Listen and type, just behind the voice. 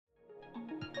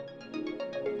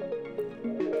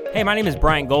Hey, my name is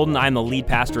Bryant Golden. I'm the lead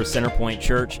pastor of Centerpoint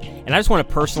Church, and I just want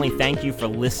to personally thank you for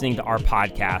listening to our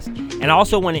podcast. And I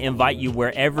also want to invite you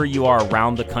wherever you are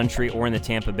around the country or in the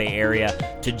Tampa Bay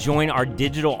area to join our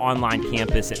digital online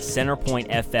campus at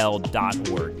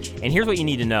centerpointfl.org. And here's what you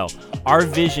need to know. Our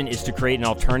vision is to create an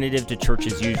alternative to church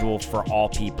as usual for all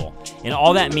people. And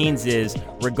all that means is,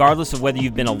 regardless of whether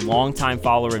you've been a longtime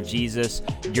follower of Jesus,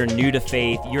 you're new to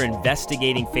faith, you're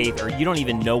investigating faith, or you don't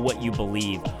even know what you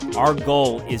believe, our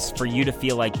goal is for you to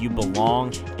feel like you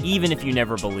belong, even if you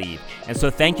never believe. And so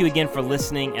thank you again for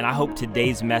listening, and I hope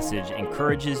today's message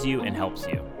encourages you and helps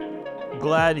you.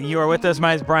 Glad you are with us. My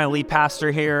name is Brian, lead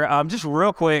pastor here. Just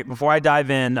real quick before I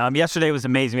dive in, yesterday was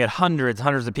amazing. We had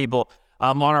hundreds of people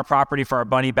on our property for our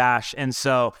Bunny Bash. And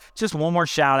so just one more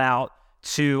shout out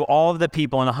to all of the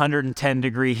people in 110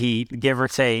 degree heat, give or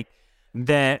take,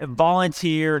 that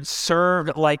volunteered,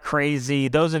 served like crazy.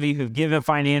 Those of you who've given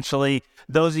financially,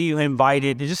 those of you who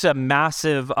invited, it's just a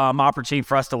massive opportunity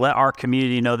for us to let our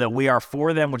community know that we are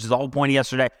for them, which is the whole point of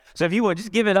yesterday. So if you would,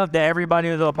 just give it up to everybody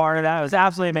who was a part of that. It was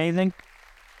absolutely amazing.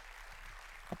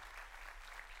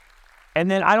 And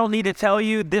then I don't need to tell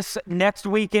you, this next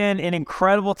weekend, an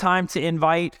incredible time to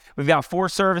invite. We've got 4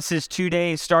 services, 2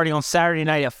 days, starting on Saturday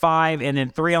night at 5 and then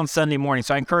 3 on Sunday morning.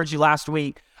 So I encourage you last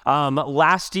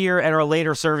year at our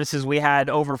later services, we had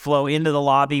overflow into the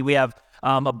lobby. We have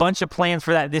a bunch of plans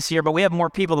for that this year, but we have more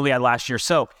people than we had last year.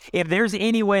 So if there's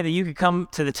any way that you could come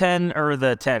to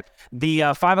the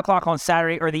 5 o'clock on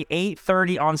Saturday or the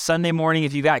 8:30 on Sunday morning,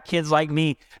 if you've got kids like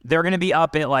me, they're going to be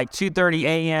up at like 2:30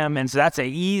 a.m. And so that's an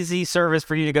easy service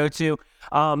for you to go to.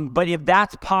 But if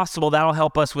that's possible, that'll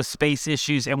help us with space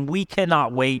issues. And we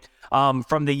cannot wait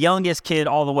from the youngest kid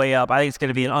all the way up. I think it's going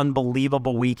to be an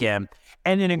unbelievable weekend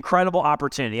and an incredible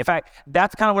opportunity. In fact,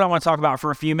 that's kind of what I want to talk about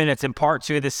for a few minutes in part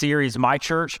 2 of this series, My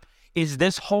Church, is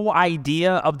this whole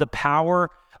idea of the power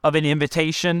of an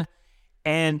invitation.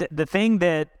 And the thing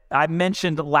that I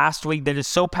mentioned last week that is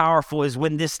so powerful is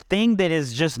when this thing that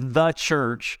is just the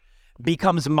church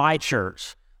becomes my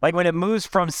church. Like when it moves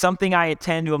from something I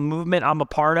attend to a movement I'm a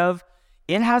part of,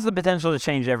 it has the potential to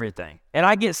change everything. And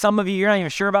I get some of you, you're not even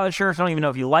sure about the church. I don't even know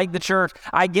if you like the church.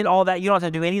 I get all that. You don't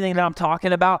have to do anything that I'm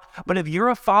talking about. But if you're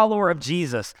a follower of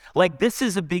Jesus, like this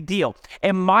is a big deal.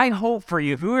 And my hope for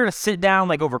you, if we were to sit down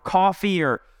like over coffee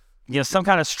or some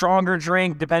kind of stronger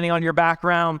drink, depending on your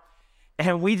background,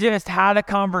 and we just had a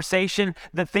conversation,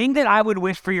 the thing that I would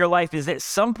wish for your life is at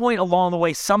some point along the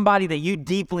way, somebody that you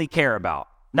deeply care about,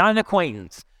 not an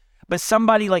acquaintance, but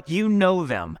somebody like you know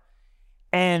them.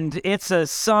 And it's a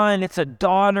son, it's a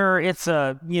daughter, it's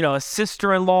a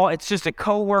sister-in-law, it's just a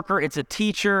coworker, it's a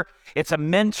teacher, it's a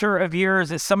mentor of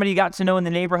yours, it's somebody you got to know in the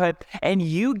neighborhood, and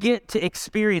you get to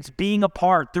experience being a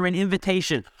part through an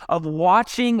invitation of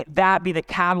watching that be the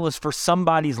catalyst for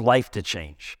somebody's life to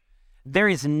change. There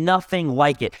is nothing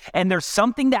like it. And there's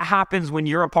something that happens when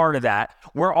you're a part of that,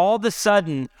 where all of a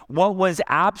sudden what was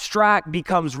abstract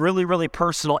becomes really, really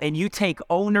personal, and you take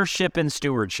ownership and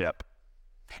stewardship.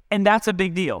 And that's a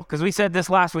big deal, because we said this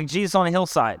last week, Jesus on a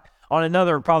hillside on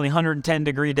another probably 110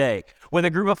 degree day with a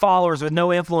group of followers with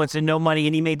no influence and no money,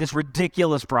 and he made this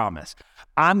ridiculous promise.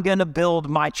 I'm going to build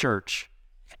my church,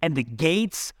 and the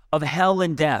gates of hell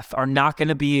and death are not going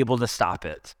to be able to stop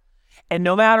it. And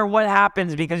no matter what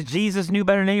happens, because Jesus knew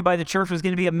better than anybody, the church was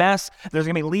going to be a mess. There's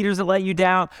going to be leaders that let you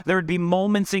down. There would be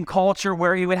moments in culture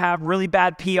where he would have really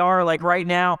bad PR like right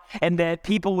now, and that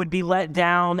people would be let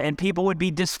down and people would be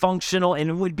dysfunctional and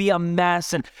it would be a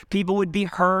mess and people would be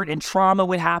hurt and trauma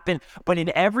would happen. But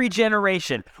in every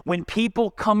generation, when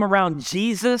people come around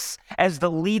Jesus as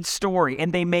the lead story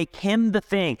and they make him the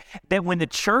thing, that when the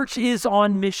church is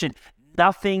on mission,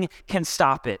 nothing can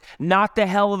stop it. Not the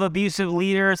hell of abusive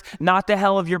leaders, not the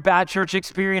hell of your bad church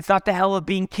experience, not the hell of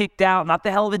being kicked out, not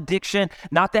the hell of addiction,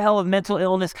 not the hell of mental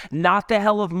illness, not the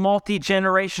hell of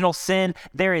multi-generational sin.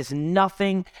 There is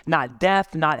nothing, not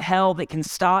death, not hell, that can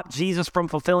stop Jesus from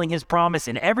fulfilling his promise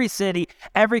in every city,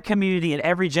 every community, and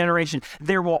every generation.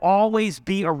 There will always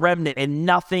be a remnant, and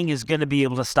nothing is going to be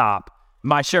able to stop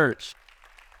my church.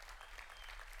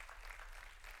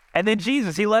 And then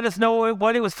Jesus, he let us know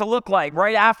what it was to look like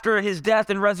right after his death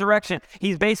and resurrection.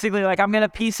 He's basically like, I'm going to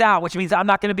peace out, which means I'm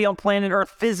not going to be on planet Earth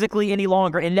physically any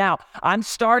longer. And now I'm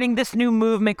starting this new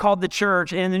movement called the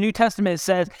church. And in the New Testament, it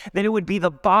says that it would be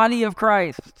the body of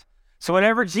Christ. So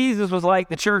whatever Jesus was like,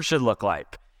 the church should look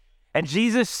like. And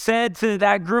Jesus said to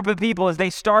that group of people as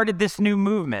they started this new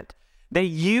movement, that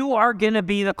you are going to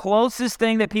be the closest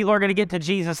thing that people are going to get to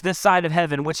Jesus this side of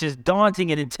heaven, which is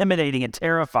daunting and intimidating and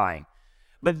terrifying.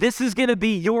 But this is going to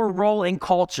be your role in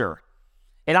culture.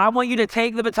 And I want you to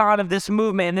take the baton of this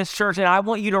movement and this church, and I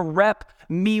want you to rep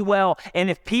me well. And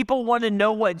if people want to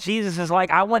know what Jesus is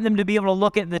like, I want them to be able to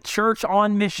look at the church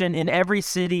on mission in every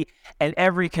city and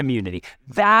every community.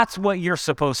 That's what you're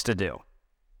supposed to do.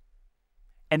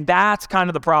 And that's kind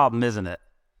of the problem, isn't it?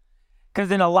 Because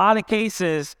in a lot of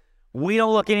cases, we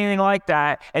don't look anything like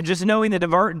that. And just knowing the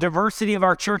diversity of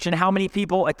our church and how many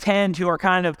people attend who are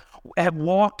kind of have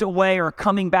walked away or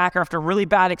coming back after a really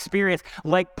bad experience,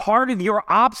 like part of your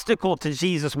obstacle to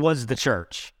Jesus was the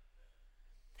church.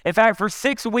 In fact, for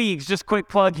 6 weeks, just quick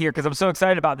plug here because I'm so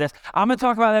excited about this, I'm going to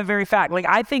talk about that very fact. Like,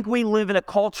 I think we live in a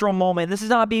cultural moment. This is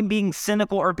not being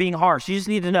cynical or being harsh. You just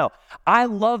need to know, I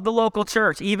love the local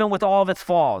church, even with all of its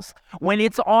flaws. When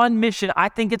it's on mission, I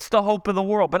think it's the hope of the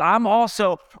world. But I'm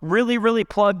also really, really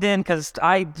plugged in because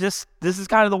this is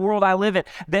kind of the world I live in,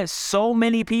 that so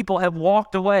many people have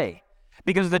walked away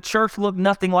because the church looked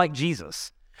nothing like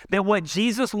Jesus. That what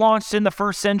Jesus launched in the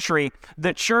first century,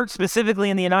 the church specifically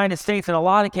in the United States in a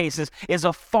lot of cases, is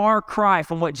a far cry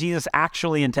from what Jesus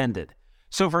actually intended.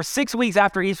 So for 6 weeks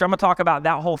after Easter, I'm going to talk about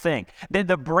that whole thing. That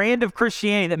the brand of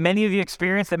Christianity that many of you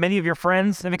experience, that many of your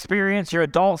friends have experienced, your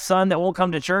adult son that won't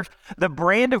come to church, the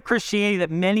brand of Christianity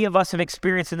that many of us have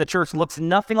experienced in the church looks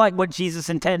nothing like what Jesus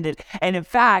intended. And in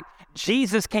fact,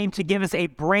 Jesus came to give us a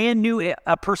brand new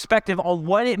perspective on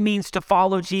what it means to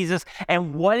follow Jesus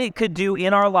and what it could do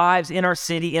in our lives, in our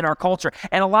city, in our culture.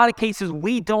 And a lot of cases,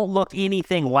 we don't look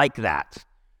anything like that.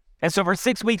 And so for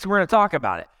 6 weeks, we're going to talk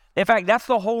about it. In fact, that's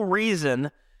the whole reason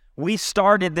we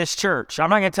started this church. I'm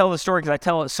not going to tell the story because I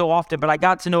tell it so often, but I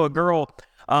got to know a girl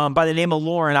by the name of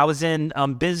Lauren. I was in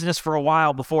business for a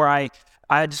while before I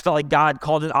just felt like God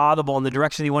called it audible in the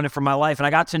direction he wanted for my life. And I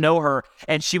got to know her,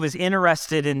 and she was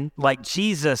interested in like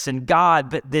Jesus and God,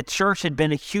 but the church had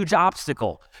been a huge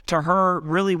obstacle to her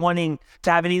really wanting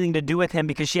to have anything to do with him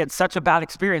because she had such a bad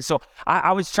experience. So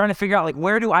I was trying to figure out, like,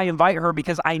 where do I invite her?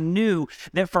 Because I knew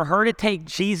that for her to take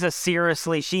Jesus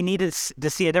seriously, she needed to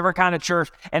see a different kind of church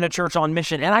and a church on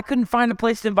mission. And I couldn't find a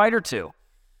place to invite her to.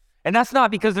 And that's not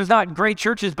because there's not great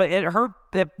churches, but at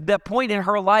that point in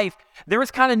her life, there was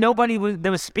kind of nobody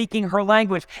that was speaking her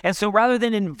language. And so rather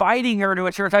than inviting her to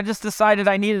a church, I just decided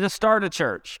I needed to start a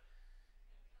church.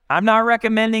 I'm not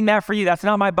recommending that for you. That's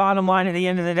not my bottom line at the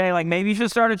end of the day. Like, maybe you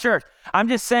should start a church. I'm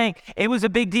just saying it was a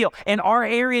big deal. And our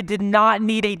area did not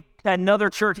need another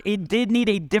church. It did need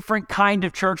a different kind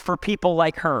of church for people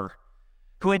like her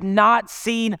who had not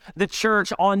seen the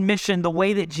church on mission the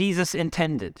way that Jesus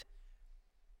intended.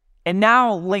 And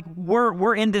now, like,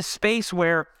 we're in this space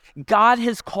where God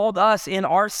has called us in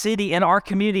our city, in our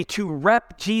community, to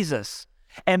rep Jesus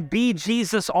and be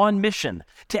Jesus on mission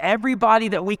to everybody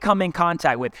that we come in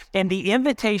contact with. And the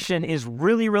invitation is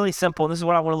really, really simple. And this is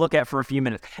what I want to look at for a few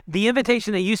minutes. The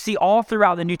invitation that you see all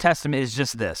throughout the New Testament is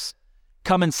just this: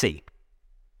 come and see.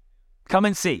 Come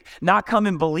and see. Not come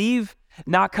and believe.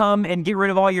 Not come and get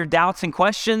rid of all your doubts and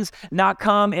questions, not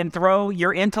come and throw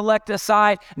your intellect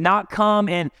aside, not come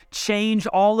and change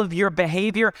all of your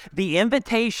behavior. The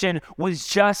invitation was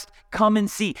just come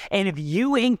and see. And if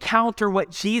you encounter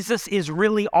what Jesus is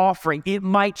really offering, it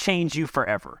might change you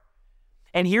forever.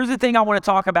 And here's the thing I want to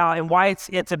talk about and why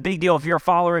it's a big deal if you're a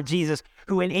follower of Jesus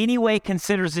who in any way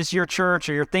considers this your church,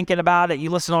 or you're thinking about it, you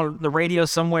listen on the radio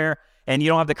somewhere and you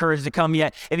don't have the courage to come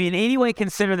yet. If you in any way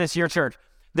consider this your church,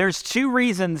 there's 2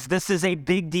 reasons this is a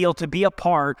big deal to be a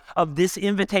part of this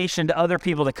invitation to other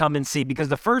people to come and see. Because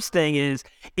the first thing is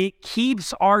it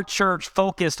keeps our church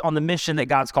focused on the mission that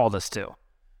God's called us to.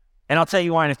 And I'll tell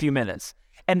you why in a few minutes.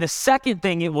 And the second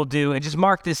thing it will do, and just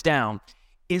mark this down,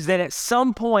 is that at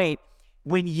some point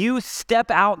when you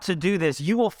step out to do this,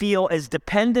 you will feel as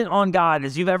dependent on God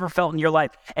as you've ever felt in your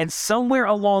life. And somewhere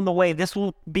along the way, this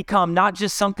will become not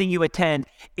just something you attend,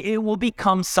 it will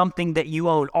become something that you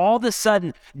own. All of a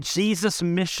sudden, Jesus'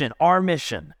 mission, our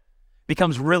mission,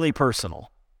 becomes really personal.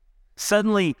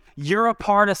 Suddenly, you're a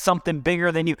part of something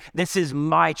bigger than you. This is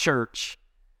my church.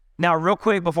 Now, real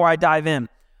quick before I dive in,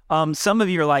 some of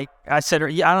you are like, I said, I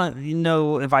don't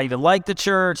know if I even like the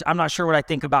church. I'm not sure what I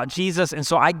think about Jesus. And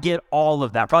so I get all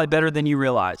of that, probably better than you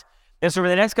realize. And so for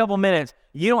the next couple minutes,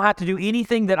 you don't have to do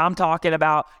anything that I'm talking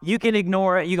about. You can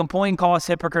ignore it. You can point and call us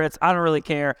hypocrites. I don't really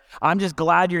care. I'm just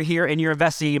glad you're here and you're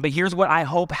investigating. But here's what I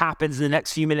hope happens in the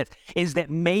next few minutes is that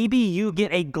maybe you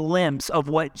get a glimpse of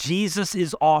what Jesus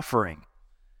is offering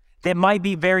that might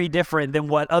be very different than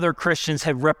what other Christians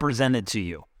have represented to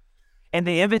you. And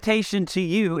the invitation to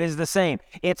you is the same.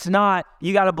 It's not,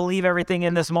 you got to believe everything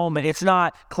in this moment. It's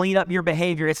not clean up your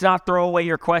behavior. It's not throw away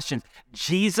your questions.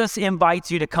 Jesus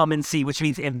invites you to come and see, which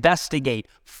means investigate,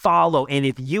 follow. And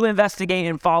if you investigate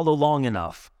and follow long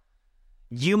enough,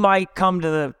 you might come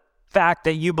to fact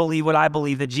that you believe what I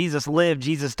believe, that Jesus lived,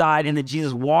 Jesus died, and that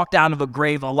Jesus walked out of a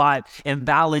grave alive and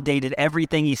validated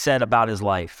everything he said about his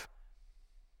life.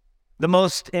 The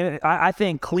most, I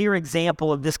think, clear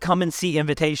example of this come and see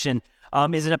invitation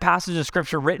is in a passage of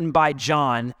scripture written by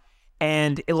John.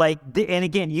 And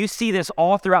again, you see this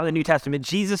all throughout the New Testament.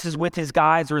 Jesus is with his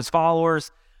guys or his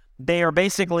followers. They are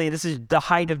basically, this is the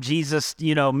height of Jesus,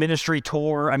 ministry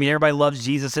tour. I mean, everybody loves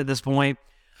Jesus at this point.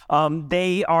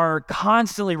 They are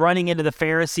constantly running into the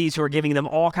Pharisees who are giving them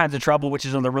all kinds of trouble, which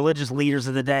is on the religious leaders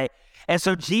of the day. And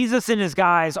so Jesus and his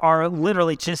guys are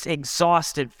literally just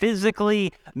exhausted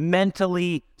physically,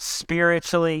 mentally,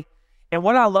 spiritually. And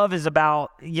what I love is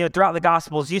about, throughout the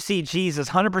Gospels, you see Jesus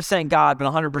 100% God,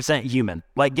 but 100% human.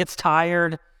 Gets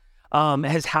tired,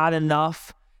 has had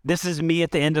enough. This is me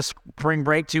at the end of spring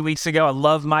break 2 weeks ago. I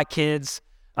love my kids.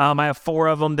 I have 4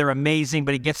 of them. They're amazing.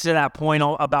 But it gets to that point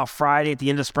about Friday at the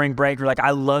end of spring break. You're like,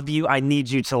 I love you. I need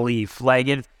you to leave.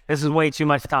 This is way too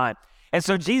much time. And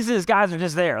so Jesus' guys are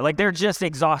just there. They're just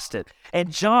exhausted.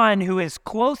 And John, who is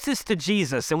closest to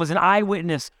Jesus and was an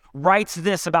eyewitness, writes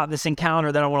this about this encounter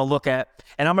that I want to look at.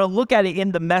 And I'm going to look at it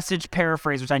in the Message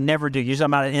paraphrase, which I never do. Usually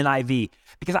I'm out of NIV,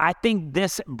 because I think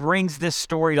this brings this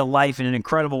story to life in an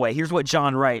incredible way. Here's what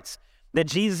John writes: that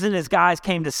Jesus and his guys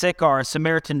came to Sychar, a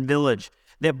Samaritan village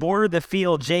that bordered the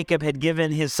field Jacob had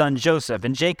given his son Joseph.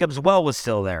 And Jacob's well was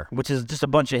still there, which is just a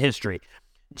bunch of history.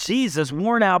 Jesus,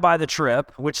 worn out by the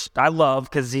trip, which I love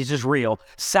because he's just real,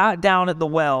 sat down at the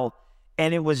well,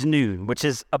 and it was noon, which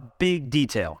is a big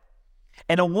detail.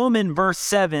 And a woman, verse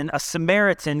 7, a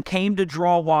Samaritan, came to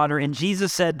draw water, and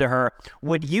Jesus said to her,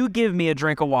 "Would you give me a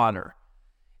drink of water?"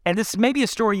 And this may be a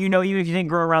story even if you didn't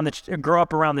grow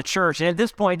up around the church. And at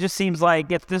this point, it just seems like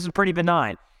this is pretty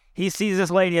benign. He sees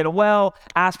this lady at a well,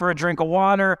 asks for a drink of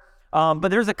water. But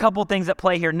there's a couple things at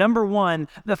play here. Number one,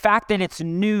 the fact that it's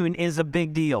noon is a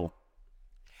big deal.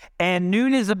 And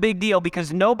noon is a big deal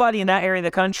because nobody in that area of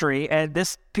the country at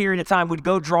this period of time would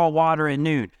go draw water at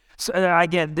noon. So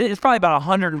again, it's probably about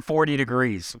 140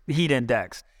 degrees heat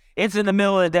index. It's in the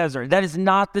middle of the desert. That is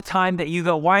not the time that you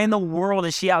go, why in the world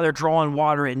is she out there drawing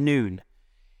water at noon?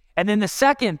 And then the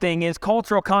second thing is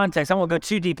cultural context. I won't go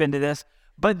too deep into this,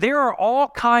 but there are all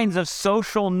kinds of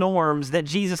social norms that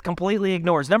Jesus completely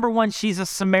ignores. Number one, she's a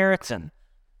Samaritan.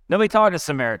 Nobody talked to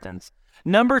Samaritans.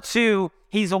 Number two,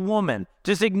 he's a woman.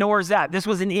 Just ignores that. This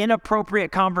was an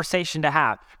inappropriate conversation to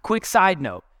have. Quick side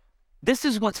note. This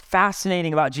is what's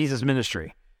fascinating about Jesus'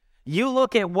 ministry. You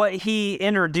look at what he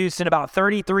introduced in about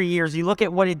 33 years. You look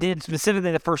at what he did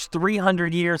specifically the first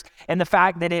 300 years and the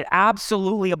fact that it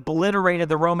absolutely obliterated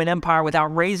the Roman Empire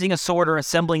without raising a sword or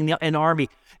assembling an army.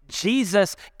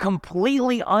 Jesus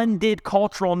completely undid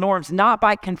cultural norms, not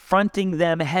by confronting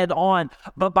them head on,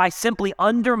 but by simply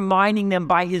undermining them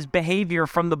by his behavior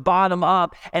from the bottom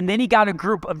up. And then he got a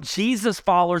group of Jesus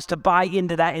followers to buy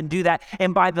into that and do that.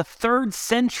 And by the 3rd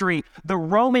century, the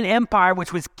Roman Empire,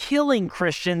 which was killing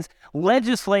Christians,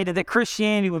 legislated that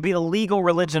Christianity would be the legal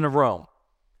religion of Rome.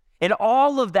 And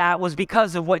all of that was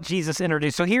because of what Jesus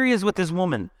introduced. So here he is with this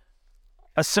woman,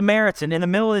 a Samaritan, in the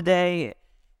middle of the day,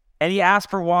 and he asked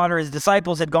for water. His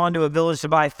disciples had gone to a village to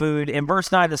buy food. In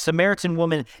verse 9, the Samaritan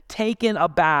woman, taken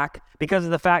aback because of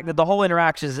the fact that the whole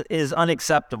interaction is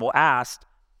unacceptable, asked,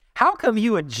 "How come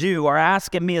you, a Jew, are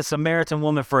asking me, a Samaritan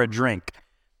woman, for a drink?"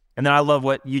 And then I love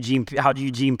how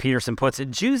Eugene Peterson puts it.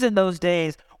 Jews in those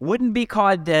days wouldn't be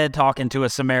caught dead talking to a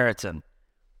Samaritan.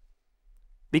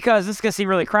 Because this is going to seem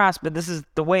really crass, but this is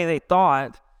the way they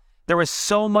thought. There was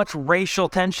so much racial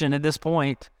tension at this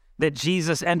point that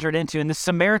Jesus entered into, and the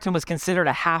Samaritan was considered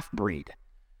a half-breed.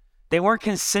 They weren't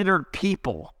considered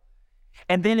people.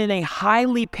 And then in a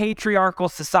highly patriarchal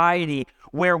society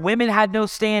where women had no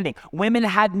standing, women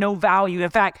had no value. In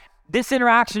fact, this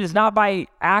interaction is not by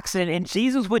accident, and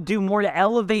Jesus would do more to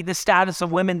elevate the status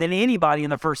of women than anybody in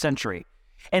the 1st century.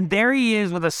 And there he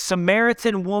is with a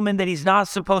Samaritan woman that he's not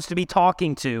supposed to be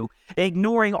talking to,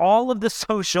 ignoring all of the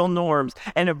social norms.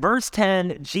 And in verse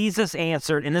 10, Jesus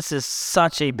answered, and this is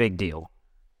such a big deal.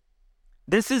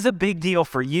 This is a big deal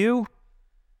for you.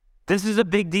 This is a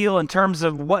big deal in terms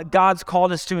of what God's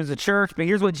called us to as a church. But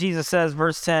here's what Jesus says,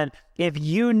 verse 10, "If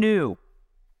you knew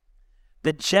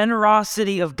the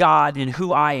generosity of God in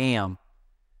who I am,"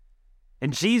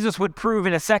 and Jesus would prove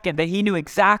in a second that he knew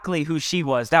exactly who she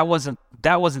was. That wasn't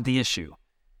the issue.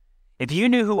 If you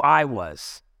knew who I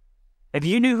was, if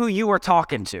you knew who you were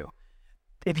talking to,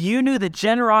 if you knew the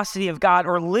generosity of God,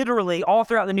 or literally all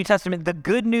throughout the New Testament, the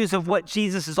good news of what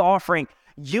Jesus is offering,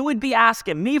 you would be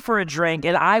asking me for a drink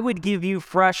and I would give you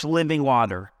fresh living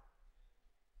water.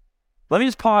 Let me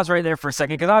just pause right there for a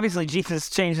second, because obviously Jesus is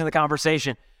changing the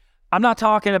conversation. I'm not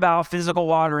talking about physical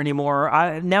water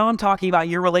anymore. Now I'm talking about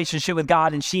your relationship with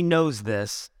God, and she knows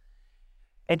this.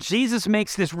 And Jesus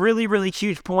makes this really, really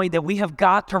huge point that we have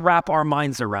got to wrap our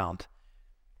minds around.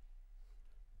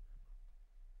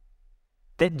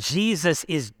 That Jesus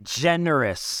is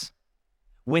generous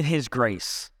with his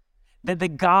grace. That the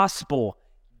gospel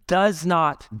does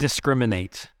not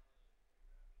discriminate.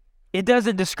 It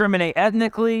doesn't discriminate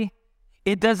ethnically.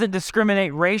 It doesn't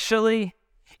discriminate racially.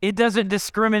 It doesn't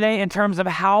discriminate in terms of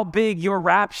how big your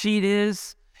rap sheet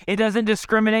is. It doesn't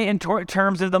discriminate in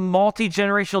terms of the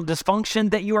multi-generational dysfunction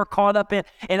that you are caught up in.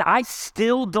 And I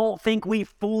still don't think we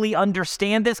fully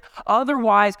understand this.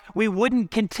 Otherwise, we wouldn't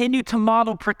continue to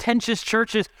model pretentious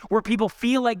churches where people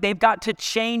feel like they've got to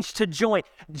change to join.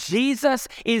 Jesus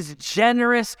is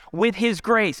generous with his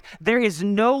grace. There is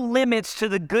no limits to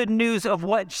the good news of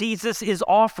what Jesus is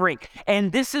offering.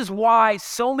 And this is why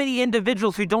so many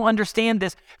individuals who don't understand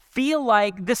this feel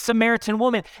like this Samaritan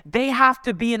woman, they have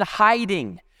to be in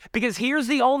hiding. Because here's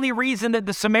the only reason that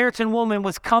the Samaritan woman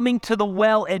was coming to the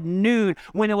well at noon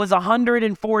when it was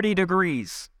 140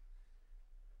 degrees.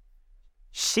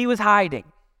 She was hiding.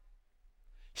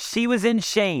 She was in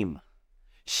shame.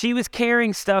 She was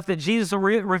carrying stuff that Jesus will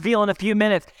reveal in a few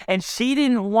minutes, and she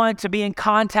didn't want to be in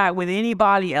contact with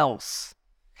anybody else.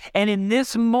 And in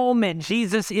this moment,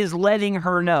 Jesus is letting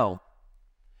her know,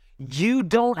 you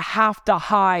don't have to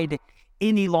hide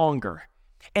any longer.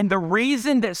 And the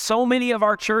reason that so many of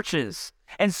our churches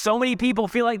and so many people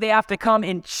feel like they have to come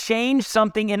and change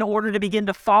something in order to begin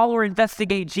to follow or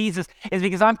investigate Jesus is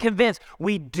because I'm convinced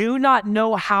we do not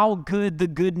know how good the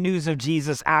good news of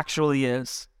Jesus actually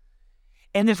is.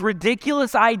 And this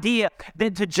ridiculous idea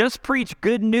that to just preach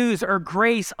good news or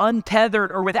grace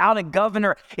untethered or without a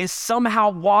governor is somehow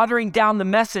watering down the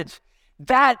message.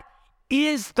 That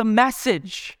is the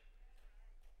message.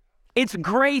 It's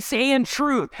grace and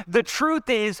truth. The truth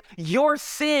is your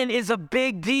sin is a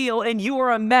big deal and you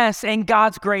are a mess and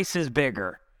God's grace is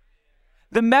bigger.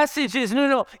 The message is,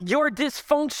 no, your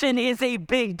dysfunction is a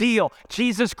big deal.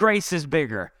 Jesus' grace is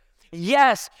bigger.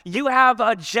 Yes, you have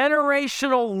a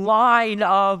generational line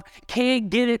of can't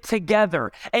get it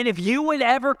together. And if you would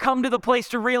ever come to the place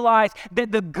to realize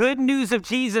that the good news of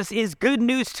Jesus is good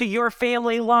news to your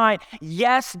family line,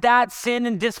 yes, that sin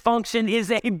and dysfunction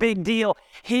is a big deal.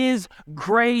 His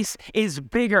grace is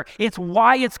bigger. It's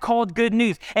why it's called good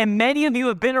news. And many of you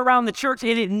have been around the church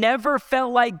and it never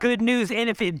felt like good news. And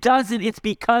if it doesn't, it's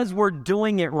because we're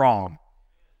doing it wrong.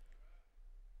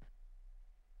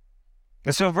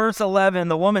 And so verse 11,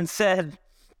 the woman said,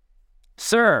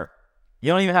 "Sir,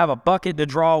 you don't even have a bucket to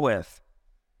draw with,"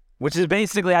 which is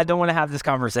basically, I don't want to have this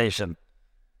conversation.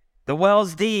 The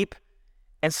well's deep.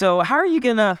 And so how are you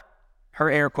going to,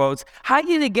 her air quotes, how are you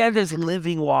going to get this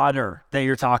living water that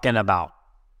you're talking about?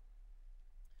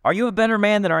 Are you a better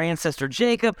man than our ancestor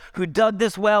Jacob, who dug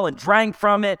this well and drank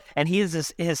from it, and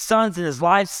his sons and his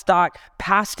livestock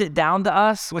passed it down to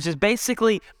us? Which is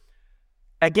basically,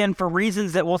 again, for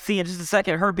reasons that we'll see in just a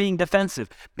second, her being defensive.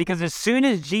 Because as soon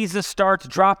as Jesus starts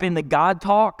dropping the God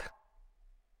talk,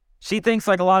 she thinks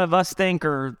like a lot of us think,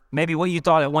 or maybe what you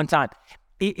thought at one time.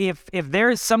 If there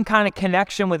is some kind of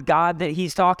connection with God that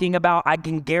he's talking about, I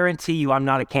can guarantee you I'm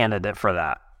not a candidate for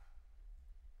that.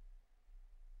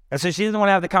 And so she doesn't want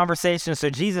to have the conversation. So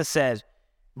Jesus says,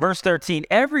 verse 13,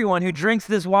 everyone who drinks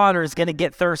this water is going to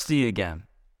get thirsty again.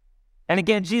 And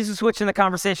again, Jesus switching the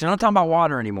conversation. I'm not talking about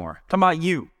water anymore. I'm talking about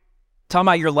you. I'm talking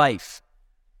about your life.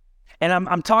 And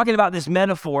I'm talking about this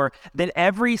metaphor that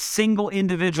every single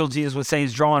individual, Jesus would say,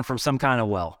 is drawn from some kind of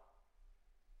well.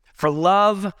 For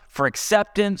love, for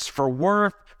acceptance, for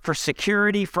worth, for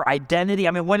security, for identity.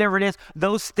 I mean, whatever it is,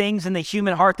 those things in the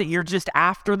human heart that you're just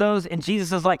after those. And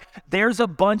Jesus is like, there's a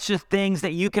bunch of things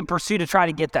that you can pursue to try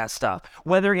to get that stuff.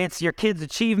 Whether it's your kids'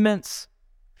 achievements,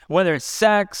 whether it's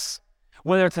sex,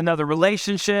 whether it's another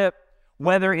relationship,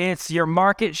 whether it's your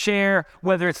market share,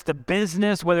 whether it's the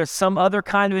business, whether it's some other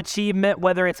kind of achievement,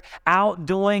 whether it's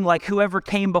outdoing like whoever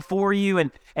came before you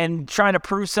and trying to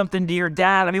prove something to your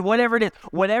dad. I mean, whatever it is,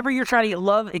 whatever you're trying to get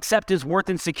love, acceptance, worth,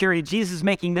 and security, Jesus is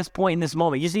making this point in this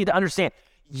moment. You just need to understand,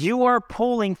 you are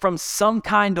pulling from some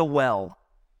kind of well.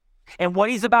 And what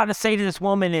he's about to say to this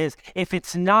woman is, if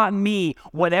it's not me,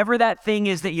 whatever that thing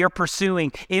is that you're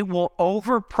pursuing, it will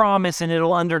overpromise and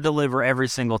it'll underdeliver every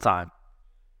single time.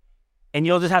 And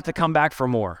you'll just have to come back for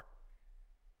more.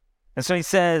 And so he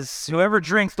says, whoever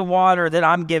drinks the water that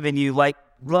I'm giving you, like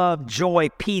love, joy,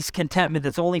 peace, contentment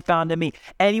that's only found in me,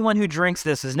 anyone who drinks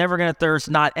this is never going to thirst,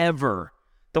 not ever.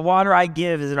 The water I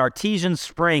give is an artesian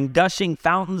spring, gushing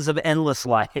fountains of endless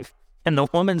life. And the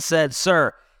woman said,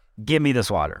 "Sir, give me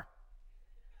this water."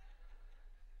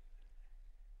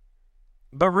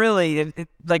 But really,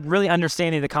 like really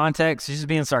understanding the context, she's just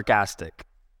being sarcastic.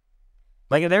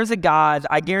 Like if there's a God,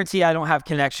 I guarantee I don't have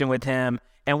connection with him.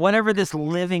 And whatever this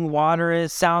living water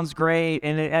is sounds great.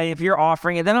 And if you're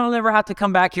offering it, then I'll never have to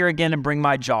come back here again and bring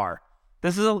my jar.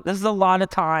 This is a lot of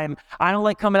time. I don't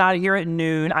like coming out of here at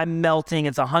noon. I'm melting.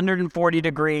 It's 140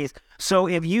 degrees. So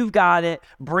if you've got it,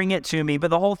 bring it to me. But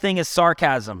the whole thing is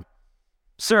sarcasm.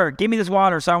 Sir, give me this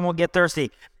water so I won't get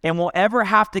thirsty. And we'll ever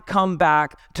have to come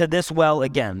back to this well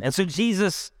again. And so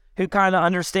Jesus, who kind of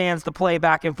understands the play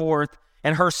back and forth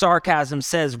and her sarcasm,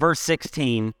 says, verse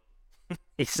 16,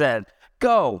 he said,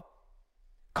 go,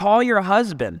 call your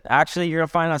husband. Actually, you're going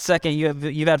to find in a second,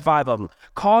 you've had 5 of them.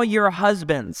 Call your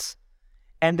husbands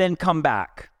and then come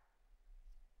back.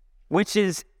 Which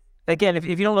is, again, if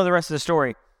you don't know the rest of the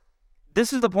story,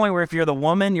 this is the point where if you're the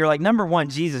woman, you're like, number 1,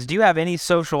 Jesus, do you have any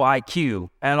social IQ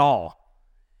at all?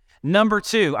 Number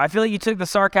 2, I feel like you took the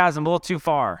sarcasm a little too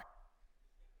far.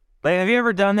 Like, have you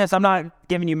ever done this? I'm not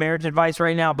giving you marriage advice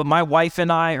right now, but my wife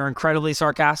and I are incredibly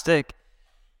sarcastic.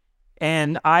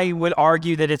 And I would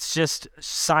argue that it's just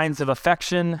signs of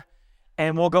affection.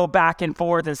 And we'll go back and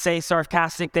forth and say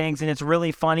sarcastic things, and it's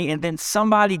really funny. And then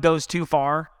somebody goes too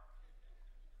far.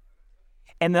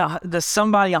 And the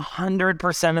somebody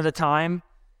 100% of the time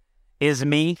is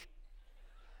me.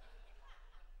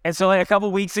 And so like a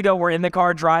couple weeks ago, we're in the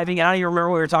car driving, and I don't even remember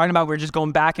what we were talking about. We were just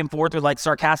going back and forth with like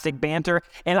sarcastic banter.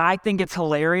 And I think it's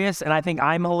hilarious, and I think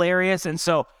I'm hilarious. And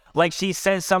so like she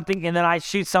says something, and then I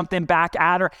shoot something back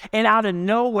at her. And out of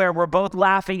nowhere, we're both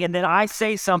laughing. And then I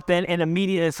say something, and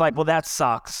immediately it's like, well, that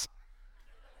sucks.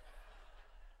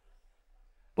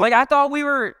 Like I thought we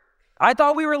were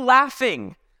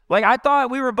laughing. Like I thought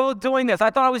we were both doing this. I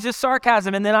thought it was just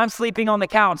sarcasm, and then I'm sleeping on the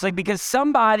couch. Like because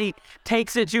somebody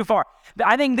takes it too far.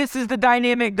 I think this is the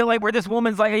dynamic like where this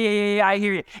woman's like, yeah, I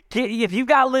hear you. If you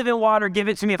got living water, give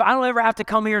it to me. If I don't ever have to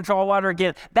come here and draw water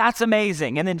again, that's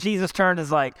amazing. And then Jesus turned and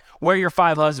is like, where are your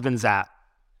 5 husbands at?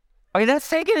 Okay, that's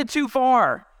taking it too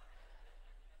far.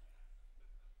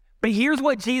 But here's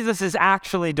what Jesus is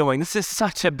actually doing. This is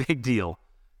such a big deal.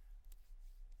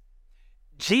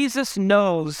 Jesus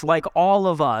knows, like all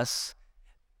of us,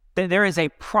 that there is a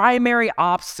primary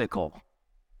obstacle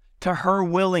to her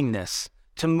willingness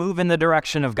to move in the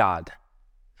direction of God.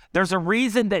 There's a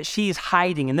reason that she's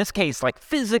hiding, in this case, like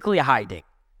physically hiding.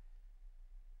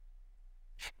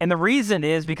 And the reason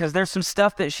is because there's some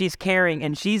stuff that she's carrying,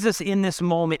 and Jesus in this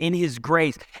moment, in his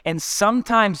grace, and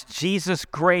sometimes Jesus'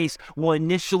 grace will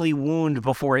initially wound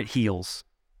before it heals.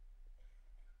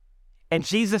 And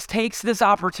Jesus takes this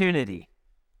opportunity,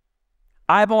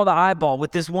 eyeball to eyeball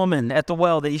with this woman at the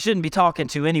well that he shouldn't be talking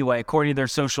to anyway, according to their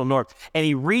social norms. And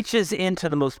he reaches into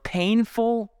the most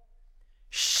painful,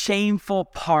 shameful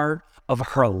part of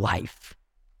her life.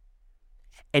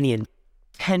 And he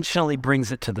intentionally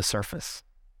brings it to the surface.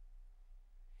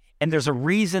 And there's a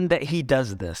reason that he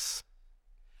does this.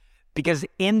 Because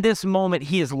in this moment,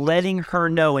 he is letting her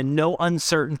know in no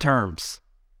uncertain terms,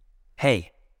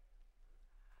 hey,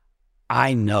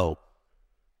 I know.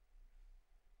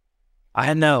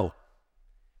 I know.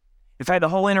 In fact, the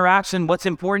whole interaction, what's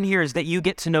important here is that you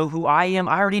get to know who I am.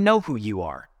 I already know who you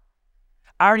are.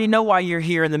 I already know why you're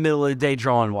here in the middle of the day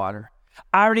drawing water.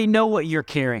 I already know what you're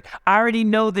carrying. I already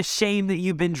know the shame that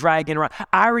you've been dragging around.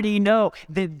 I already know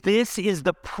that this is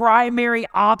the primary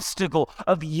obstacle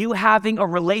of you having a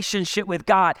relationship with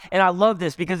God. And I love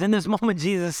this because in this moment,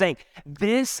 Jesus is saying,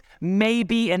 this may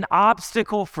be an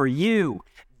obstacle for you.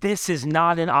 This is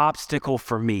not an obstacle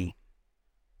for me.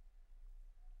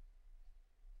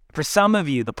 For some of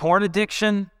you, the porn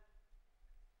addiction,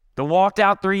 the walked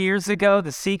out 3 years ago,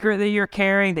 the secret that you're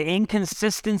carrying, the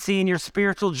inconsistency in your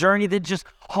spiritual journey that just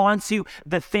haunts you,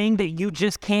 the thing that you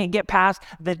just can't get past,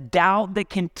 the doubt that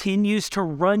continues to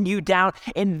run you down,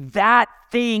 and that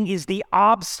thing is the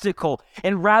obstacle.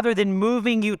 And rather than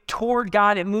moving you toward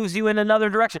God, it moves you in another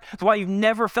direction. That's why you've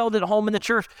never felt at home in the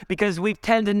church, because we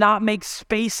tend to not make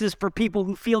spaces for people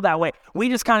who feel that way. We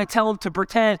just kind of tell them to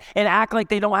pretend and act like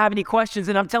they don't have any questions.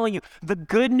 And I'm telling you, the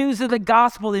good news of the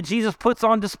gospel that Jesus puts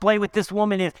on display with this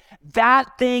woman is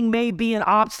that thing may be an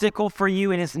obstacle for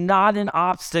you, and it's not an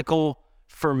obstacle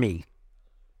for me.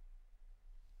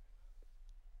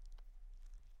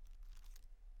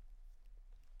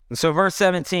 And so verse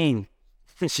 17,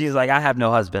 she's like, I have no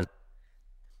husband.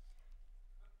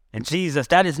 And Jesus,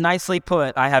 that is nicely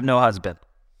put, I have no husband.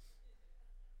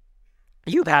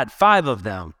 You've had 5 of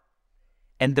them.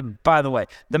 And by the way,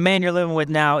 the man you're living with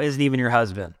now isn't even your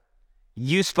husband.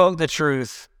 You spoke the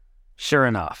truth, sure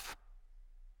enough.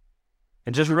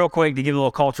 And just real quick to give a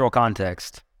little cultural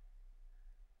context.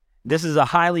 This is a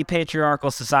highly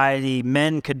patriarchal society.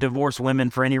 Men could divorce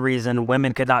women for any reason.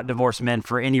 Women could not divorce men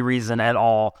for any reason at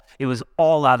all. It was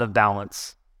all out of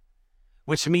balance,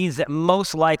 which means that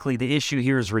most likely the issue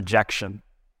here is rejection.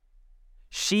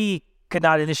 She could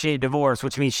not initiate divorce,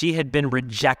 which means she had been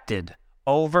rejected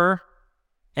over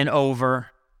and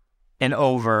over and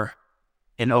over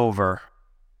and over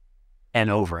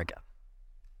and over again.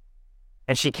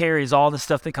 And she carries all the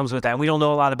stuff that comes with that. And we don't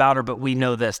know a lot about her, but we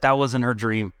know this. That wasn't her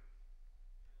dream.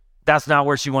 That's not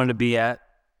where she wanted to be at.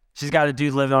 She's got a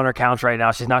dude living on her couch right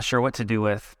now she's not sure what to do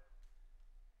with.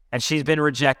 And she's been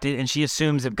rejected, and she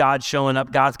assumes if God's showing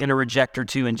up, God's going to reject her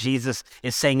too. And Jesus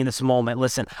is saying in this moment,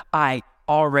 listen, I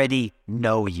already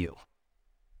know you,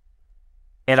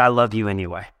 and I love you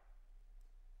anyway.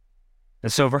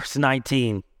 And so verse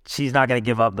 19, she's not going to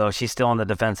give up, though. She's still on the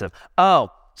defensive. Oh,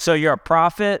 so you're a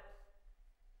prophet?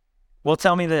 Well,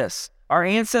 tell me this. Our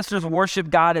ancestors worship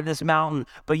God at this mountain,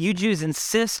 but you Jews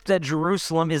insist that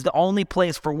Jerusalem is the only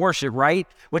place for worship, right?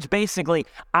 Which basically,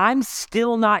 I'm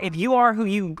still not, if you are who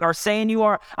you are saying you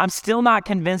are, I'm still not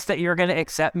convinced that you're going to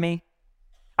accept me.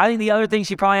 I think the other thing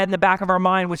she probably had in the back of our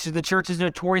mind, which is the church is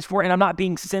notorious for, and I'm not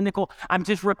being cynical, I'm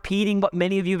just repeating what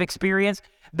many of you have experienced.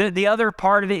 The other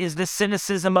part of it is the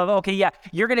cynicism of, okay, yeah,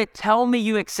 you're going to tell me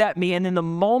you accept me, and then the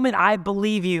moment I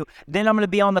believe you, then I'm going to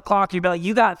be on the clock. You'll be like,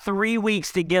 you got 3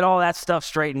 weeks to get all that stuff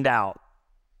straightened out.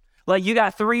 Like, you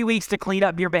got 3 weeks to clean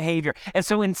up your behavior. And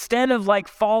so instead of like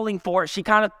falling for it, she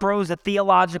kind of throws a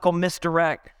theological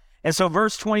misdirect. And so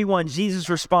verse 21, Jesus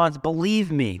responds,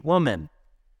 believe me, woman,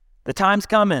 the time's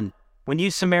coming when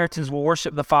you Samaritans will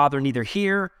worship the Father neither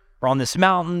here or on this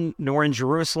mountain nor in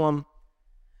Jerusalem.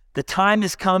 The time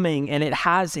is coming, and it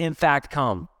has in fact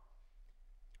come,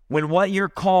 when what you're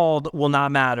called will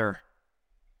not matter,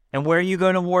 and where you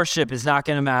go to worship is not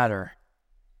going to matter.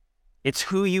 It's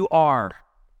who you are.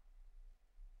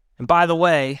 And by the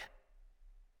way,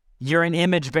 you're an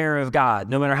image bearer of God,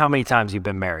 no matter how many times you've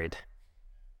been married.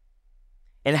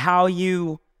 And how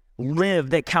you live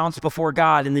that counts before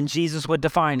God, and then Jesus would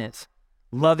define it.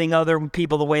 Loving other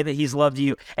people the way that he's loved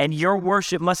you. And your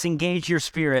worship must engage your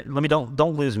spirit.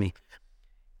 Don't lose me.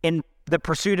 In the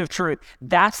pursuit of truth.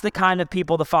 That's the kind of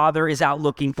people the Father is out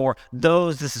looking for.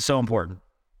 This is so important,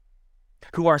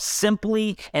 who are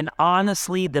simply and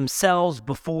honestly themselves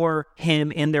before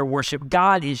him in their worship.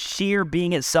 God is sheer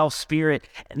being itself spirit,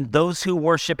 and those who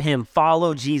worship him,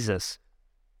 follow Jesus,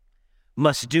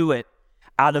 must do it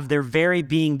out of their very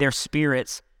being, their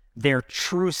spirits, their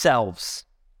true selves,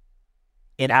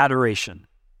 in adoration.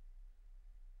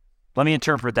 Let me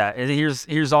interpret that.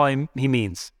 Here's all he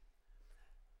means.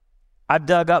 I've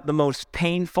dug up the most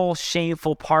painful,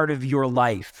 shameful part of your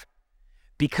life,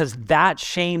 because that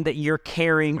shame that you're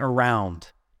carrying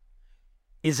around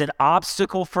is an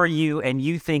obstacle for you, and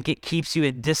you think it keeps you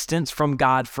at distance from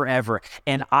God forever.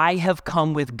 And I have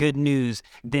come with good news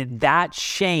that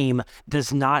shame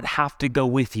does not have to go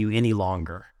with you any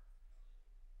longer.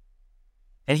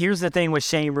 And here's the thing with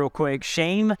shame real quick.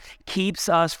 Shame keeps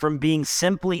us from being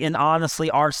simply and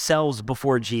honestly ourselves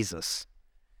before Jesus.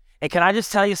 And can I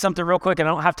just tell you something real quick? And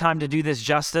I don't have time to do this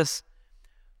justice.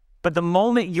 But the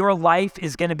moment your life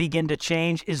is going to begin to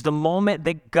change is the moment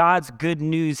that God's good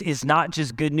news is not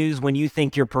just good news when you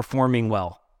think you're performing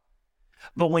well.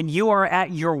 But when you are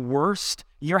at your worst,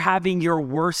 you're having your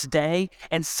worst day.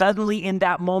 And suddenly in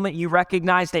that moment, you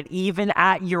recognize that even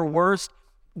at your worst,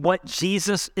 what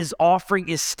Jesus is offering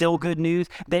is still good news,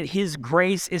 that his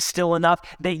grace is still enough,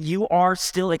 that you are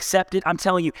still accepted. I'm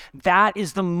telling you, that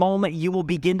is the moment you will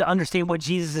begin to understand what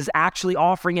Jesus is actually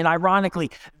offering. And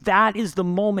ironically, that is the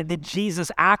moment that Jesus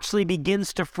actually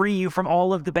begins to free you from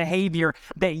all of the behavior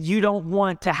that you don't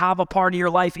want to have a part of your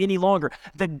life any longer.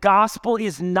 The gospel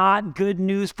is not good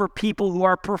news for people who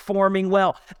are performing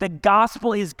well. The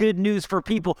gospel is good news for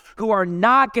people who are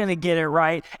not going to get it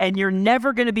right, and you're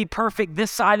never going to be perfect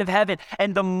this side of heaven.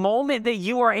 And the moment that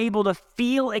you are able to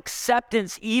feel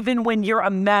acceptance, even when you're a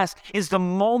mess, is the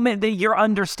moment that you're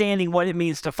understanding what it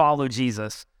means to follow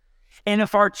Jesus. And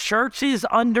if our churches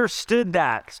understood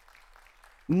that,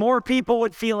 more people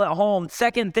would feel at home.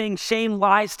 Second thing, shame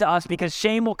lies to us, because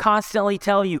shame will constantly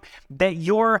tell you that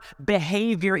your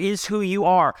behavior is who you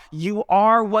are. You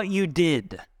are what you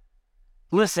did.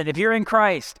 Listen, if you're in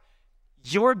Christ,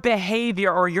 your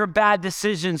behavior or your bad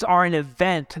decisions are an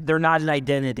event. They're not an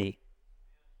identity.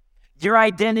 Your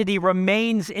identity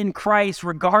remains in Christ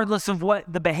regardless of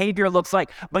what the behavior looks like.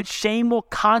 But shame will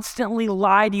constantly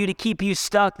lie to you to keep you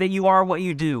stuck that you are what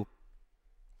you do.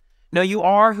 No, you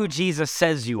are who Jesus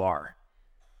says you are.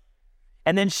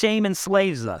 And then shame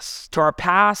enslaves us to our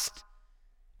past,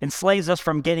 enslaves us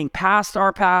from getting past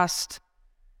our past,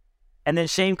 And then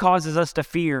shame causes us to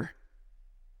fear.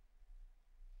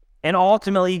 And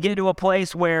ultimately, you get to a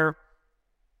place where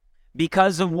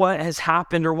because of what has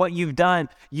happened or what you've done,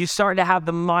 you start to have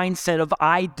the mindset of,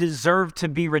 I deserve to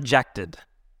be rejected.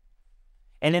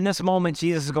 And in this moment,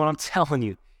 Jesus is going, I'm telling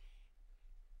you,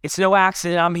 it's no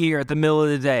accident I'm here at the middle of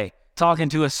the day talking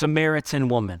to a Samaritan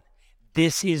woman.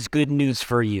 This is good news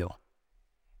for you.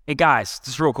 Hey guys,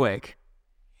 just real quick.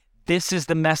 This is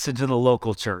the message of the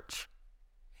local church.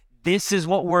 This is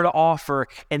what we're to offer,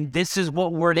 and this is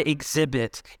what we're to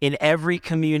exhibit in every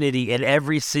community, in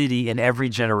every city, in every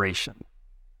generation.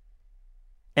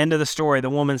 End of the story. The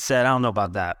woman said, I don't know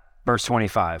about that. Verse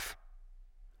 25.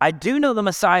 I do know the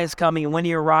Messiah is coming, and when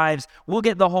he arrives, we'll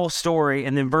get the whole story.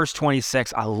 And then verse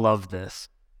 26, I love this.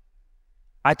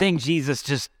 I think Jesus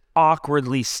just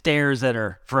awkwardly stares at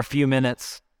her for a few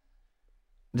minutes,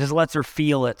 just lets her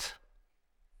feel it,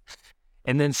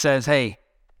 and then says, hey,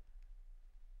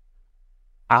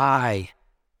 I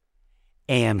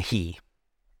am he.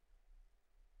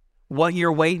 What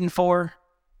you're waiting for,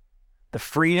 the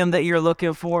freedom that you're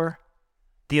looking for,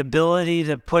 the ability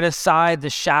to put aside the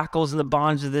shackles and the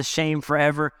bonds of this shame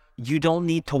forever, you don't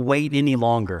need to wait any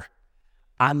longer.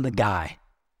 I'm the guy.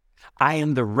 I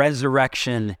am the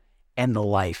resurrection and the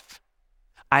life.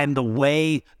 I am the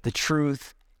way, the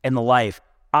truth, and the life.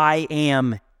 I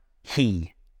am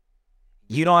he.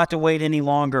 You don't have to wait any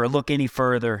longer or look any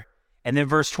further. And then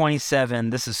verse 27,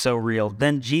 this is so real.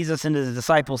 Then Jesus and his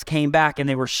disciples came back and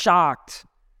they were shocked.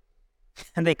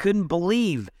 And they couldn't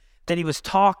believe that he was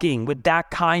talking with that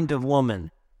kind of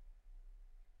woman.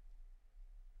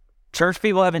 Church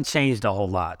people haven't changed a whole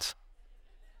lot.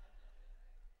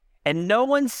 And no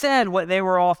one said what they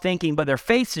were all thinking, but their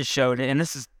faces showed it. And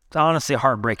this is honestly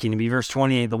heartbreaking to me. Verse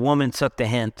 28, the woman took the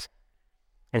hint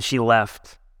and she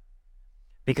left.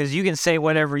 Because you can say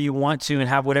whatever you want to and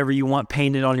have whatever you want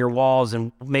painted on your walls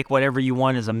and make whatever you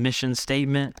want as a mission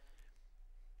statement.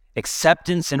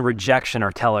 Acceptance and rejection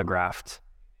are telegraphed.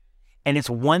 And it's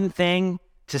one thing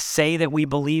to say that we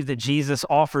believe that Jesus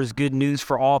offers good news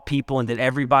for all people and that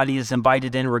everybody is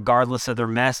invited in regardless of their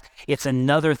mess. It's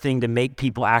another thing to make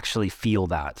people actually feel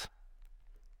that.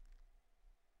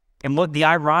 And look, the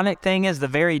ironic thing is the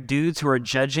very dudes who are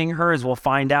judging her, as we'll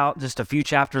find out just a few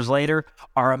chapters later,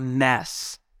 are a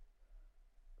mess.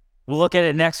 We'll look at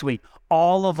it next week.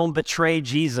 All of them betrayed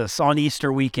Jesus on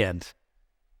Easter weekend.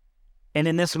 And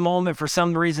in this moment, for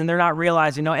some reason, they're not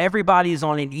realizing, no, everybody is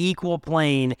on an equal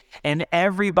plane and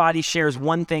everybody shares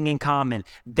one thing in common.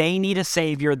 They need a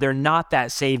savior. They're not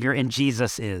that savior, and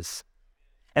Jesus is.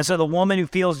 And so the woman who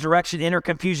feels direction in her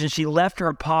confusion, she left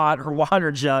her pot, her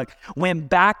water jug, went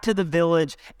back to the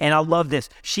village, and I love this.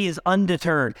 She is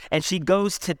undeterred, and she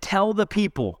goes to tell the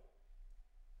people.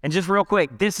 And just real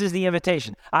quick, this is the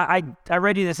invitation. I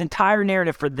read you this entire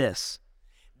narrative for this.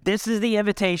 This is the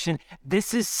invitation.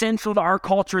 This is central to our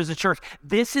culture as a church.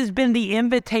 This has been the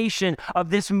invitation of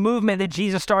this movement that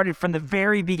Jesus started from the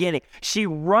very beginning. She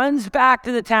runs back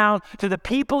to the town, to the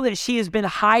people that she has been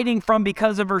hiding from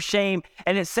because of her shame.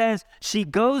 And it says she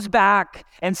goes back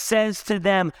and says to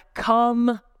them,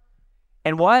 come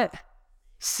and what?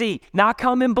 See. Not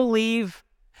come and believe.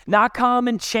 Not come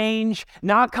and change,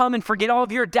 not come and forget all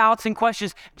of your doubts and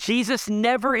questions. Jesus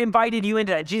never invited you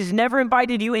into that. Jesus never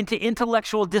invited you into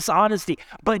intellectual dishonesty,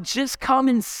 but just come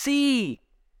and see.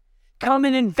 Come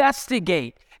and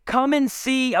investigate. Come and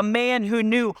see a man who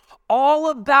knew all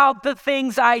about the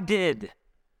things I did,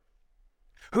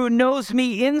 who knows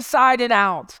me inside and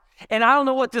out. And I don't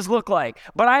know what this looked like,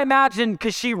 but I imagine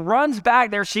because she runs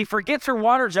back there, she forgets her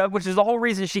water jug, which is the whole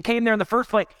reason she came there in the first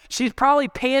place. She's probably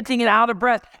panting and out of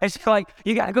breath. And she's like,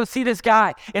 you got to go see this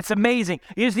guy. It's amazing.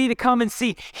 You just need to come and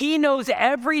see. He knows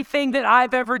everything that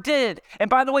I've ever did.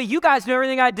 And by the way, you guys know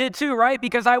everything I did too, right?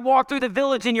 Because I walk through the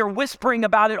village and you're whispering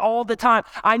about it all the time.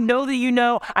 I know that you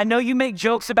know. I know you make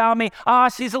jokes about me.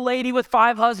 She's a lady with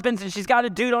 5 husbands and she's got a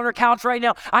dude on her couch right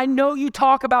now. I know you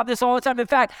talk about this all the time. In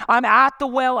fact, I'm at the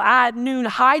well at noon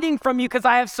hiding from you because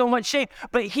I have so much shame.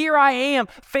 But here I am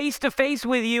face to face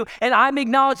with you and I'm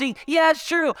acknowledging, yeah, it's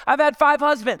true. I've had 5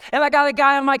 husbands and I got a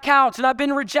guy on my couch and I've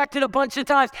been rejected a bunch of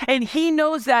times and he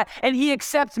knows that and he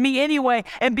accepts me anyway.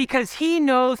 And because he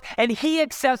knows and he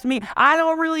accepts me, I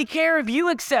don't really care if you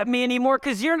accept me anymore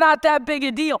because you're not that big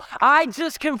a deal. I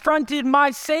just confronted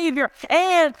my Savior.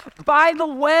 And by the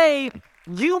way,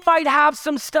 You might have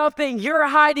some stuff that you're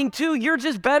hiding too. You're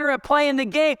just better at playing the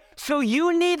game. So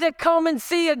you need to come and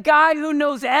see a guy who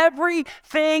knows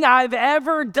everything I've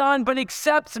ever done, but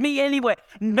accepts me anyway,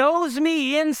 knows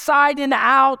me inside and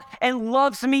out, and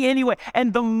loves me anyway.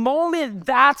 And the moment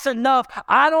that's enough,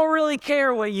 I don't really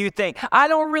care what you think. I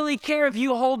don't really care if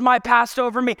you hold my past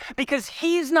over me, because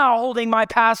he's not holding my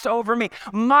past over me.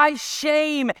 My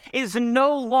shame is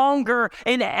no longer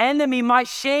an enemy. My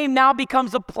shame now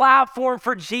becomes a platform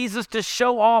for Jesus to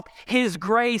show off his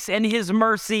grace and his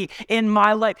mercy in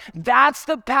my life. That's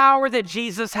the power that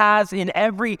Jesus has in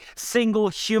every single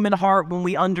human heart when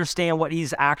we understand what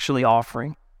he's actually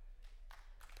offering.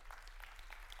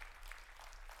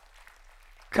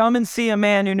 Come and see a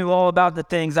man who knew all about the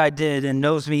things I did and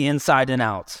knows me inside and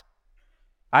out.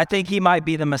 I think he might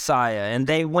be the Messiah. And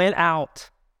they went out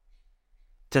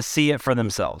to see it for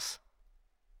themselves.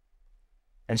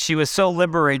 And she was so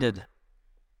liberated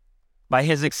by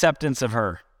his acceptance of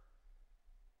her.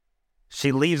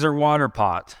 She leaves her water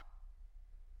pot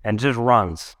and just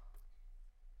runs.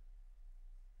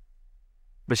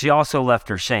 But she also left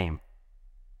her shame.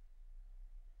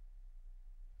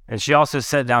 And she also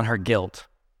set down her guilt.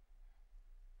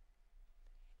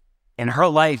 And her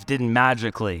life didn't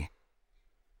magically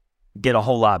get a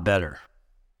whole lot better.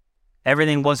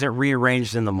 Everything wasn't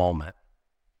rearranged in the moment.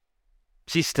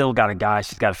 She's still got a guy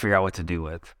she's got to figure out what to do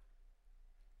with.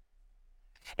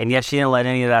 And yet she didn't let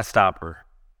any of that stop her.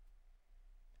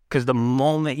 Because the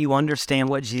moment you understand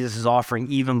what Jesus is offering,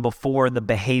 even before the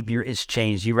behavior is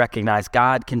changed, you recognize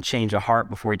God can change a heart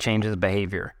before he changes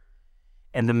behavior.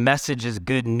 And the message is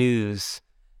good news,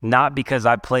 not because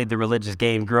I played the religious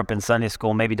game, grew up in Sunday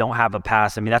school, maybe don't have a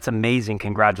past. I mean, that's amazing.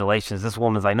 Congratulations. This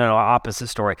woman's like, no, opposite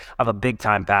story. I have a big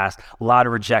time past, a lot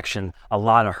of rejection, a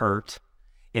lot of hurt.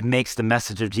 It makes the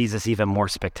message of Jesus even more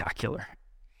spectacular.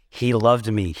 He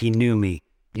loved me. He knew me.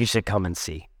 You should come and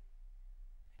see.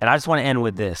 And I just want to end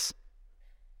with this.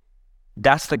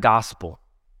 That's the gospel.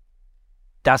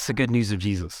 That's the good news of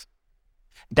Jesus.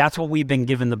 That's what we've been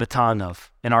given the baton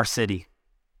of in our city,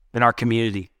 in our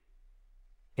community,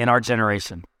 in our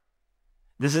generation.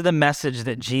 This is the message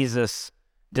that Jesus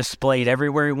displayed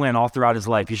everywhere he went all throughout his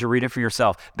life. You should read it for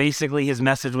yourself. Basically, his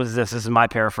message was this is my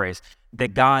paraphrase,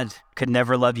 that God could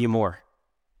never love you more,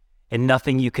 and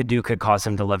nothing you could do could cause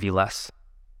him to love you less.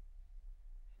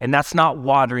 And that's not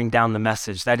watering down the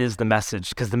message. That is the message,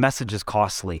 because the message is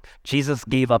costly. Jesus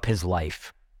gave up his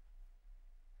life.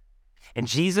 And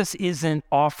Jesus isn't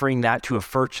offering that to a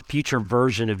future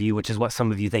version of you, which is what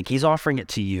some of you think. He's offering it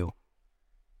to you.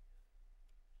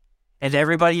 And to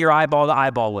everybody you're eyeball to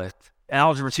eyeball with.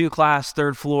 Algebra 2 class,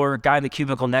 third floor, guy in the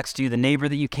cubicle next to you, the neighbor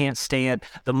that you can't stand,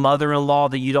 the mother-in-law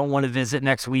that you don't want to visit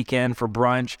next weekend for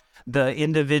brunch, the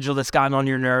individual that's gotten on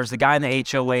your nerves, the guy in the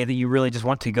HOA that you really just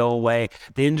want to go away,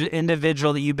 the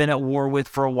individual that you've been at war with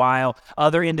for a while,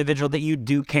 other individual that you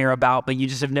do care about, but you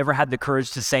just have never had the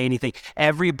courage to say anything.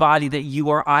 Everybody that you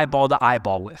are eyeball to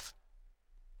eyeball with.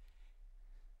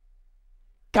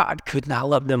 God could not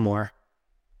love them more.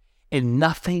 And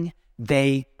nothing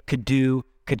they could do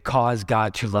could cause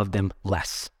God to love them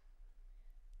less.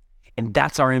 And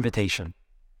that's our invitation.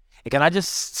 And can I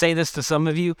just say this to some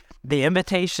of you? The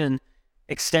invitation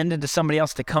extended to somebody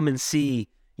else to come and see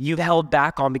you've held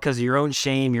back on because of your own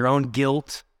shame, your own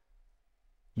guilt,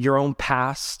 your own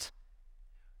past.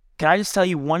 Can I just tell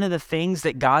you, one of the things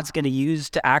that God's going to use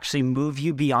to actually move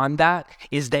you beyond that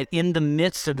is that in the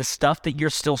midst of the stuff that you're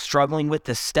still struggling with,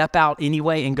 to step out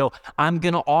anyway and go, I'm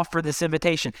going to offer this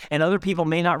invitation. And other people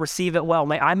may not receive it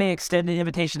well. I may extend an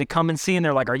invitation to come and see, and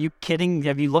they're like, are you kidding?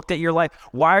 Have you looked at your life?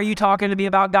 Why are you talking to me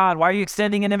about God? Why are you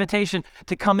extending an invitation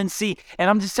to come and see? And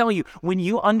I'm just telling you, when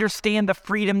you understand the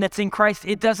freedom that's in Christ,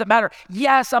 it doesn't matter.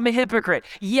 Yes, I'm a hypocrite.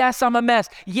 Yes, I'm a mess.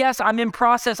 Yes, I'm in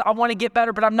process. I want to get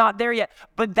better, but I'm not there yet.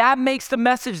 But that makes the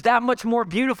message that much more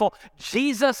beautiful.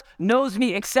 Jesus knows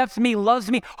me, accepts me, loves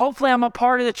me. Hopefully I'm a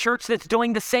part of the church that's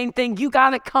doing the same thing. You got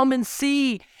to come and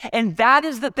see. And that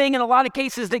is the thing in a lot of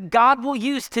cases that God will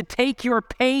use to take your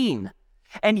pain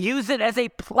and use it as a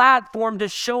platform to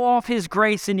show off his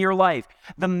grace in your life.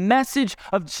 The message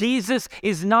of Jesus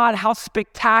is not how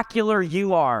spectacular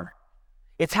you are.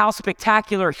 It's how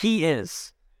spectacular he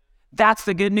is. That's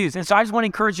the good news. And so I just want to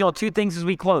encourage you all two things as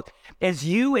we close. As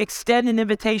you extend an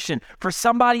invitation for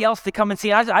somebody else to come and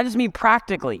see, I just mean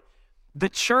practically. The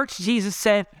church, Jesus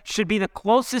said, should be the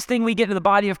closest thing we get to the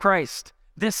body of Christ,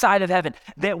 this side of heaven.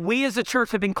 That we as a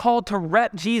church have been called to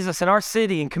rep Jesus in our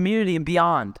city and community and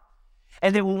beyond.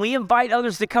 And then when we invite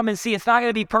others to come and see, it's not going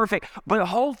to be perfect, but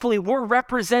hopefully we're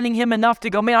representing him enough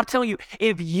to go, man, I'm telling you,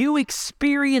 if you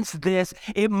experience this,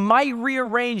 it might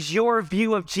rearrange your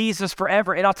view of Jesus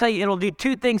forever. And I'll tell you, it'll do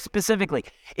two things specifically.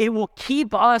 It will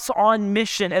keep us on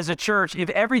mission as a church if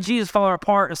every Jesus follower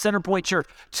part of Center Point Church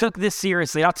took this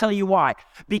seriously. I'll tell you why.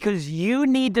 Because you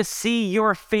need to see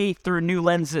your faith through new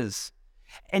lenses.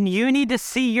 And you need to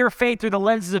see your faith through the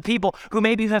lenses of people who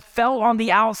maybe have fell on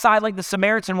the outside like the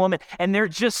Samaritan woman, and they're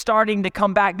just starting to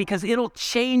come back, because it'll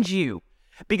change you.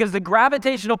 Because the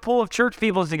gravitational pull of church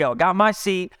people is to go, got my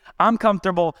seat, I'm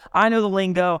comfortable, I know the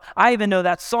lingo, I even know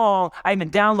that song, I even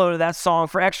downloaded that song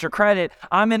for extra credit,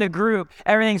 I'm in a group,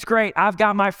 everything's great, I've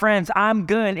got my friends, I'm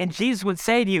good. And Jesus would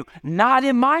say to you, not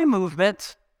in my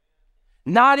movement,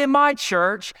 not in my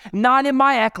church, not in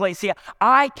my ecclesia.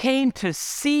 I came to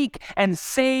seek and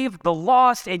save the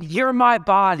lost, and you're my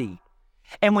body.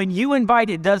 And when you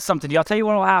invite, it does something to you. I'll tell you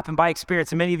what will happen by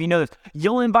experience, and many of you know this.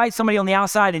 You'll invite somebody on the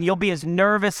outside, and you'll be as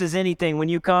nervous as anything when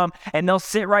you come, and they'll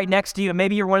sit right next to you. And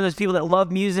maybe you're one of those people that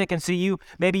love music, and so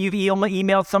maybe you've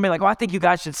emailed somebody like, I think you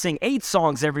guys should sing 8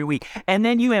 songs every week. And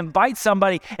then you invite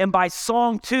somebody, and by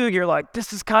song 2, you're like,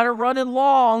 this is kind of running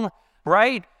long,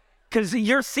 right? Because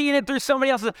you're seeing it through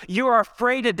somebody else. You are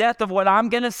afraid to death of what I'm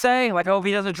going to say. Like, I hope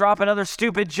he doesn't drop another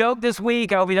stupid joke this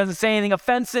week. I hope he doesn't say anything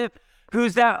offensive.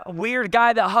 Who's that weird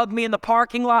guy that hugged me in the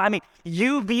parking lot? I mean,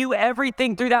 you view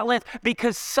everything through that lens,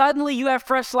 because suddenly you have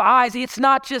fresh eyes. It's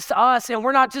not just us, and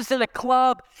we're not just in a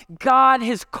club. God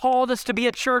has called us to be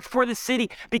a church for the city,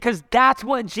 because that's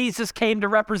what Jesus came to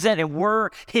represent, and we're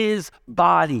his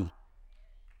body.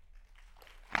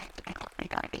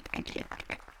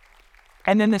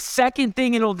 And then the second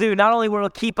thing it'll do, not only will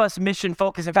it keep us mission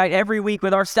focused, in fact, every week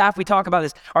with our staff, we talk about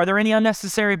this. Are there any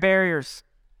unnecessary barriers?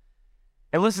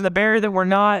 And listen, the barrier that we're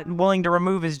not willing to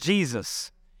remove is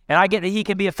Jesus. And I get that he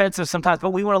can be offensive sometimes,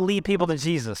 but we want to lead people to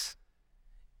Jesus.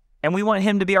 And we want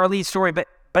him to be our lead story, but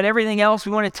everything else,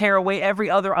 we want to tear away every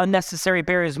other unnecessary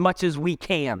barrier as much as we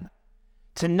can.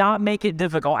 To not make it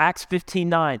difficult, Acts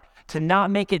 15:9, to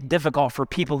not make it difficult for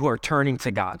people who are turning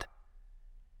to God.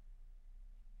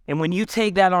 And when you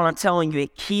take that on, I'm telling you,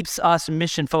 it keeps us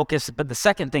mission focused. But the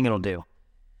second thing it'll do,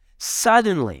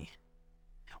 suddenly,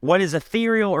 what is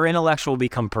ethereal or intellectual will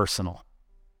become personal.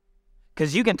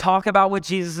 Because you can talk about what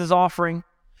Jesus is offering.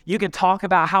 You can talk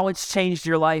about how it's changed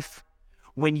your life.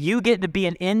 When you get to be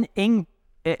an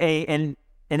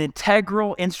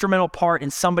integral, instrumental part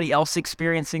in somebody else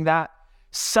experiencing that,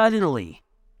 suddenly,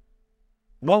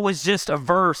 what was just a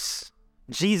verse,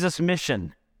 Jesus'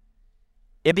 mission,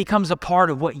 it becomes a part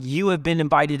of what you have been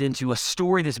invited into, a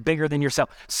story that's bigger than yourself.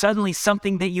 Suddenly,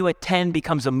 something that you attend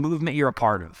becomes a movement you're a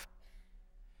part of.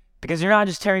 Because you're not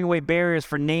just tearing away barriers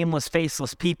for nameless,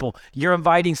 faceless people. You're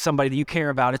inviting somebody that you care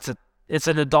about. It's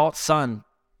an adult son.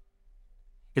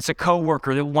 It's a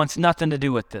coworker that wants nothing to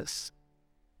do with this.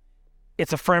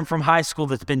 It's a friend from high school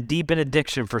that's been deep in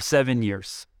addiction for 7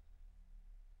 years.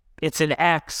 It's an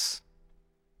ex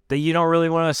that you don't really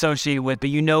want to associate with, but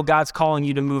you know God's calling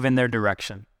you to move in their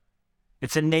direction.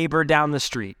 It's a neighbor down the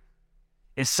street.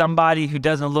 It's somebody who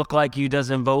doesn't look like you,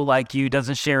 doesn't vote like you,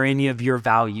 doesn't share any of your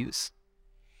values.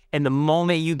 And the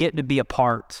moment you get to be a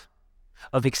part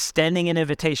of extending an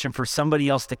invitation for somebody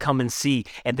else to come and see,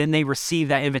 and then they receive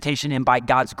that invitation, and by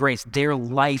God's grace, their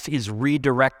life is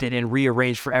redirected and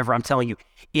rearranged forever. I'm telling you,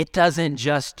 it doesn't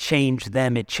just change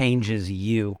them, it changes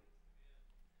you.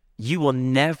 You will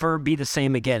never be the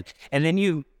same again. And then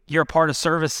you're a part of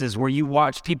services where you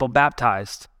watch people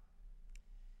baptized.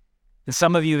 And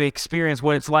some of you have experienced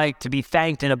what it's like to be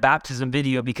thanked in a baptism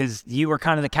video, because you were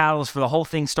kind of the catalyst for the whole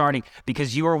thing starting,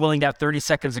 because you were willing to have 30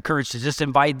 seconds of courage to just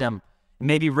invite them,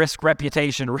 maybe risk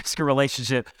reputation, risk a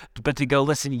relationship, but to go,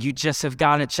 listen, you just have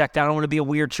got it checked out. I don't want to be a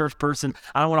weird church person.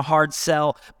 I don't want to hard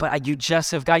sell, but you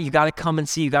got to come and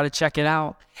see, you got to check it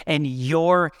out. And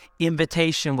your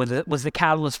invitation was the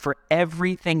catalyst for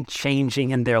everything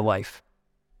changing in their life.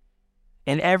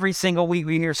 And every single week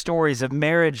we hear stories of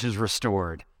marriages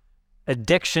restored,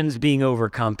 addictions being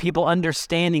overcome, people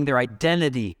understanding their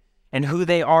identity and who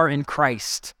they are in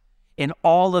Christ. And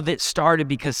all of it started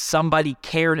because somebody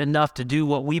cared enough to do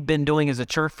what we've been doing as a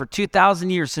church for 2,000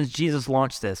 years since Jesus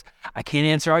launched this. I can't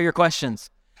answer all your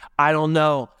questions. I don't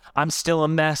know. I'm still a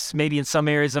mess, maybe in some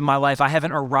areas of my life. I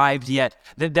haven't arrived yet.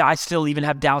 I still even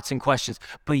have doubts and questions.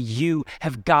 But you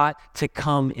have got to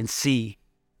come and see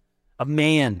a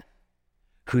man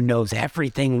who knows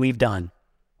everything we've done,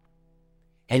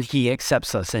 and he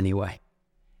accepts us anyway.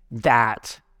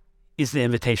 That is the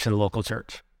invitation of the local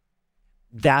church.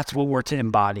 That's what we're to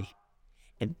embody.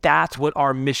 And that's what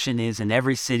our mission is in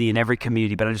every city, in every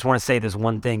community. But I just want to say this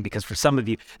one thing, because for some of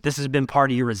you, this has been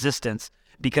part of your resistance,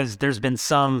 because there's been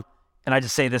some, and I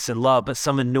just say this in love, but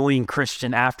some annoying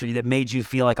Christian after you that made you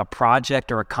feel like a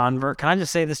project or a convert. Can I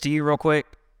just say this to you real quick?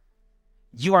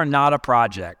 You are not a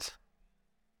project.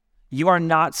 You are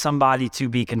not somebody to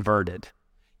be converted.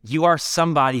 You are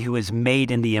somebody who is made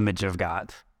in the image of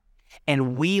God.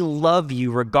 And we love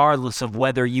you regardless of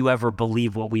whether you ever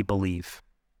believe what we believe.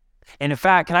 And in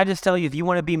fact, can I just tell you, if you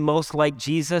want to be most like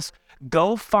Jesus,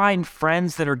 go find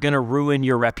friends that are going to ruin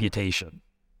your reputation.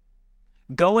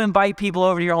 Go invite people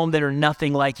over to your home that are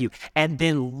nothing like you, and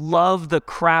then love the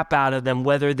crap out of them,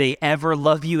 whether they ever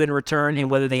love you in return and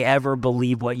whether they ever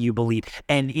believe what you believe.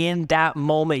 And in that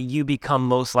moment, you become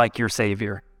most like your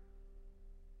Savior.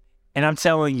 And I'm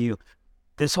telling you,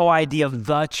 this whole idea of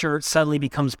the church suddenly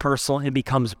becomes personal and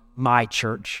becomes my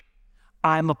church.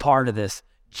 I'm a part of this.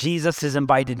 Jesus has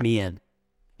invited me in,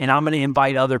 and I'm going to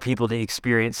invite other people to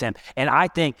experience him. And I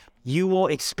think you will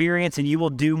experience and you will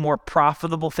do more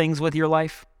profitable things with your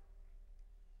life.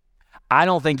 I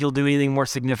don't think you'll do anything more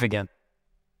significant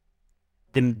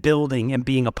than building and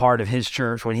being a part of his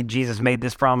church. When Jesus made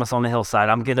this promise on the hillside,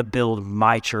 I'm going to build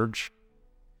my church.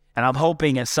 And I'm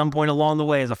hoping at some point along the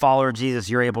way, as a follower of Jesus,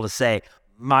 you're able to say,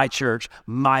 my church,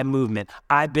 my movement,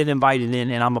 I've been invited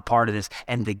in and I'm a part of this.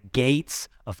 And the gates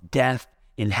of death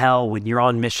in hell, when you're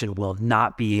on mission, will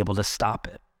not be able to stop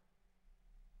it.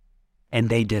 And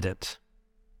they didn't.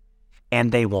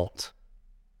 And they won't.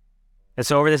 And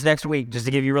so over this next week, just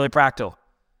to give you really practical,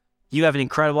 you have an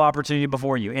incredible opportunity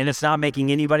before you. And it's not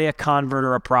making anybody a convert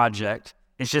or a project.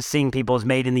 It's just seeing people as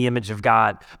made in the image of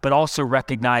God, but also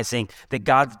recognizing that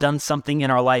God's done something in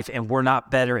our life and we're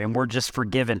not better and we're just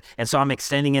forgiven. And so I'm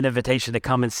extending an invitation to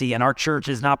come and see. And our church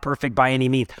is not perfect by any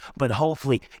means, but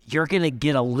hopefully you're going to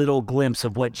get a little glimpse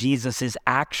of what Jesus is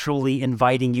actually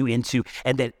inviting you into,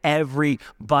 and that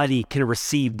everybody can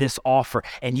receive this offer.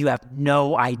 And you have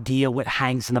no idea what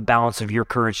hangs in the balance of your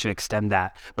courage to extend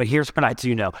that. But here's what I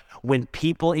do know. When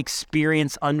people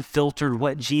experience unfiltered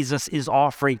what Jesus is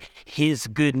offering, his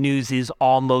good news is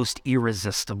almost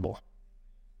irresistible.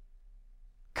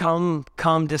 Come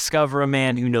discover a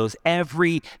man who knows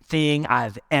everything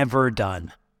I've ever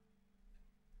done,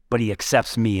 but he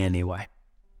accepts me anyway.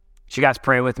 So you guys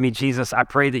pray with me. Jesus, I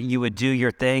pray that you would do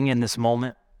your thing in this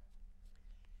moment.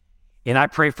 And I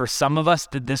pray for some of us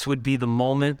that this would be the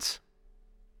moment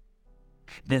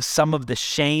that some of the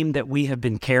shame that we have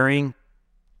been carrying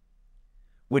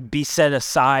would be set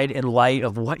aside in light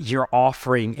of what you're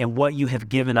offering and what you have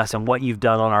given us and what you've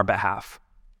done on our behalf.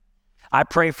 I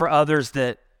pray for others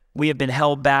that we have been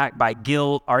held back by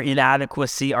guilt, our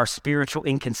inadequacy, our spiritual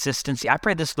inconsistency. I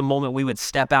pray this is the moment we would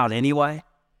step out anyway,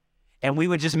 and we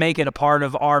would just make it a part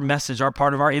of our message,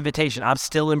 part of our invitation. I'm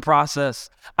still in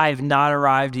process. I have not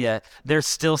arrived yet. There's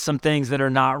still some things that are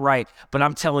not right, but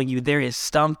I'm telling you, there is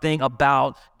something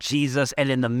about Jesus, and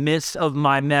in the midst of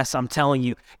my mess, I'm telling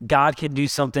you, God can do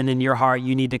something in your heart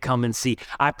you need to come and see.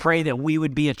 I pray that we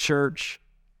would be a church,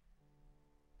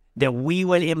 that we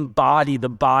would embody the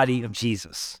body of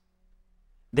Jesus,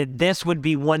 that this would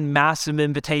be one massive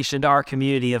invitation to our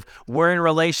community of we're in a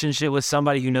relationship with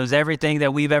somebody who knows everything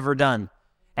that we've ever done,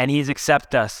 and he's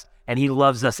accepted us and he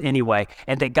loves us anyway.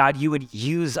 And that God, you would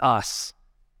use us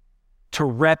to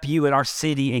rep you in our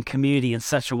city and community in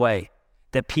such a way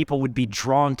that people would be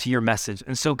drawn to your message.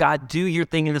 And so God, do your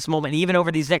thing in this moment. And even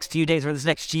over these next few days or this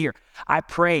next year, I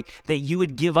pray that you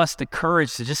would give us the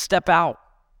courage to just step out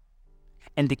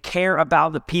and to care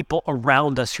about the people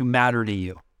around us who matter to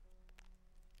you.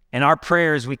 And our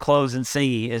prayer as we close and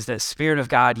sing is that Spirit of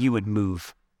God, you would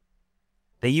move,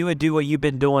 that you would do what you've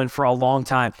been doing for a long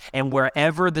time. And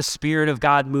wherever the Spirit of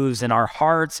God moves in our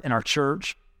hearts and our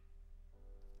church,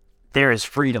 there is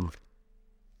freedom.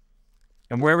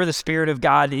 And wherever the Spirit of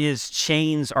God is,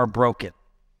 chains are broken.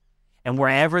 And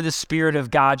wherever the Spirit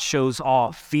of God shows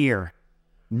off, fear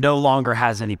no longer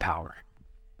has any power.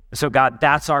 So God,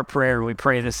 that's our prayer. We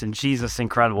pray this in Jesus'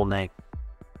 incredible name.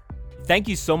 Thank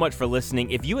you so much for listening.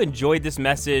 If you enjoyed this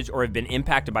message or have been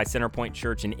impacted by Centerpoint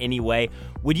Church in any way,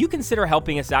 would you consider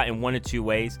helping us out in one of two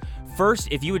ways? First,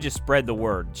 if you would just spread the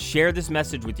word, share this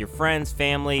message with your friends,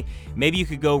 family. Maybe you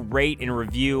could go rate and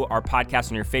review our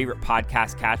podcast on your favorite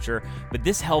podcast catcher, but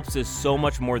this helps us so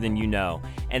much more than you know.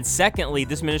 And secondly,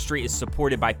 this ministry is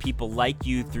supported by people like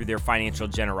you through their financial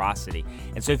generosity.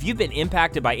 And so if you've been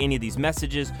impacted by any of these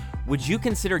messages, would you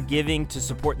consider giving to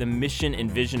support the mission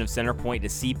and vision of Centerpoint to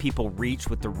see people reach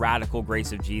with the radical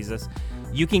grace of Jesus?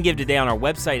 You can give today on our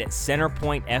website at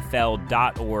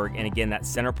centerpointfl.org. And again,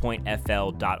 that's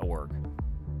centerpointfl.org.